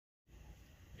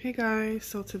Hey guys,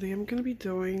 so today I'm gonna be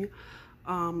doing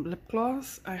lip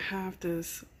gloss. I have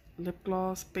this lip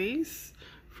gloss base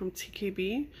from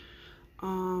TKB.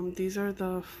 These are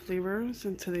the flavors,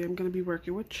 and today I'm gonna be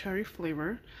working with cherry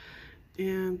flavor.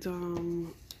 And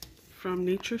from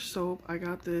Nature Soap, I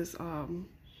got this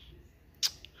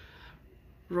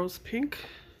rose pink.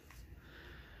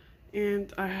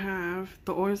 And I have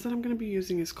the oils that I'm gonna be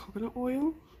using is coconut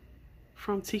oil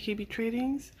from TKB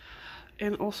Tradings.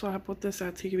 And also I bought this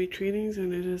at TKB Tradings,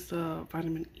 and it is the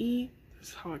vitamin E. This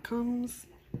is how it comes.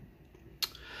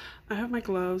 I have my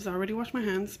gloves. I already washed my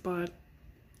hands, but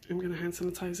I'm gonna hand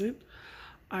sanitize it.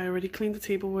 I already cleaned the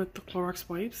table with the Clorox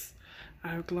wipes. I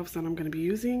have gloves that I'm gonna be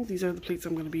using. These are the plates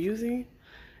I'm gonna be using.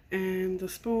 And the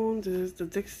spoons is the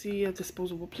Dixie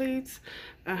disposable plates.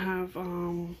 I have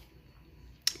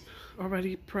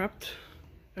already prepped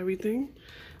everything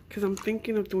because I'm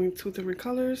thinking of doing 2 different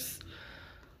colors.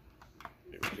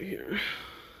 Put it here.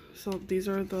 So these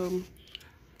are the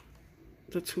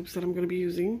tubes that I'm going to be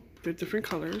using. They're different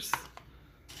colors.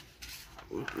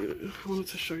 I wanted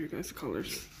to show you guys the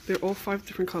colors. They're all 5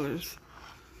 different colors.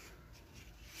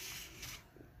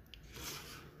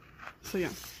 So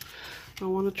yeah, I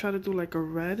want to try to do like a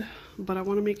red, but I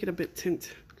want to make it a bit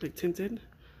tinted.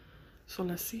 So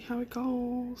let's see how it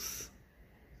goes.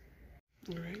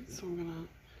 Alright, so I'm gonna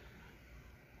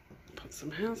put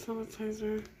some hand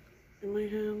sanitizer in my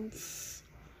hands.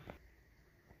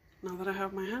 Now that I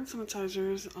have my hand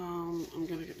sanitizers, I'm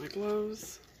gonna get my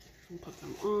gloves and put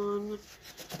them on.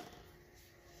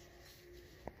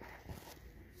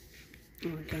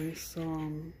 Alright guys,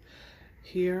 so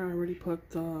here I already put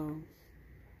the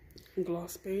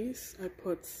gloss base. I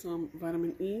put some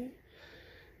vitamin E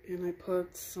and I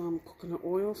put some coconut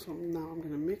oil, so now I'm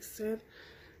gonna mix it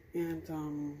and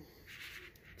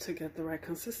to get the right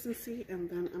consistency, and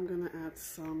then I'm gonna add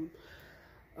some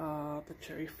the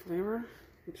cherry flavor,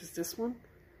 which is this one,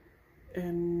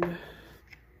 and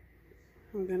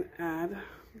I'm gonna add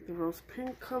the rose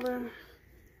pink color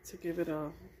to give it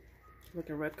a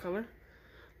like a red color,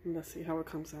 and let's see how it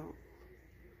comes out.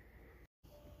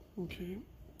 Okay,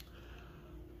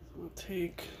 so I'll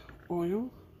take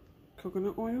oil,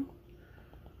 coconut oil,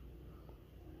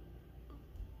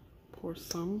 pour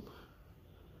some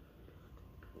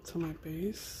to my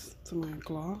base, to my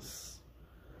gloss.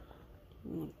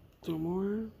 Do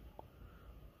more.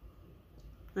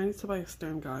 I need to buy a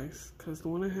stand, guys, because the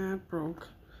one I had broke.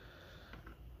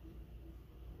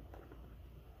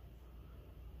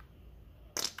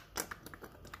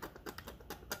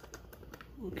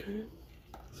 Okay,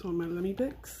 so my Lemmy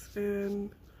Bix,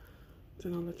 and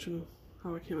then I'll let you know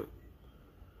how it came out.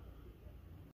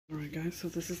 Alright guys, so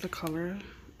this is the color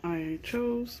I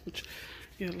chose, which,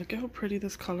 yeah, look at how pretty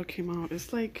this color came out.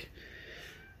 It's like,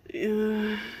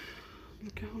 yeah,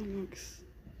 look at how it looks.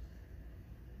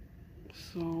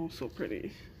 So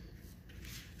pretty.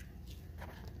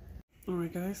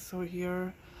 Alright guys, so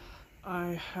here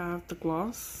I have the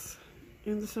gloss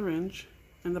in the syringe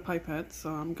and the pipette, so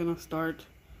I'm gonna start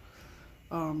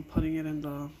putting it in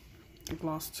the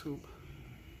gloss tube.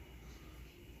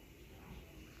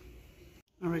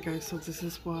 Alright guys, so this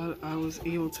is what I was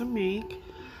able to make,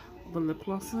 the lip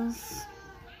glosses.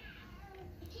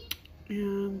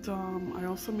 And I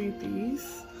also made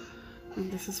these,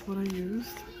 and this is what I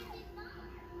used.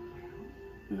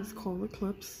 It's called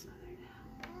Eclipse.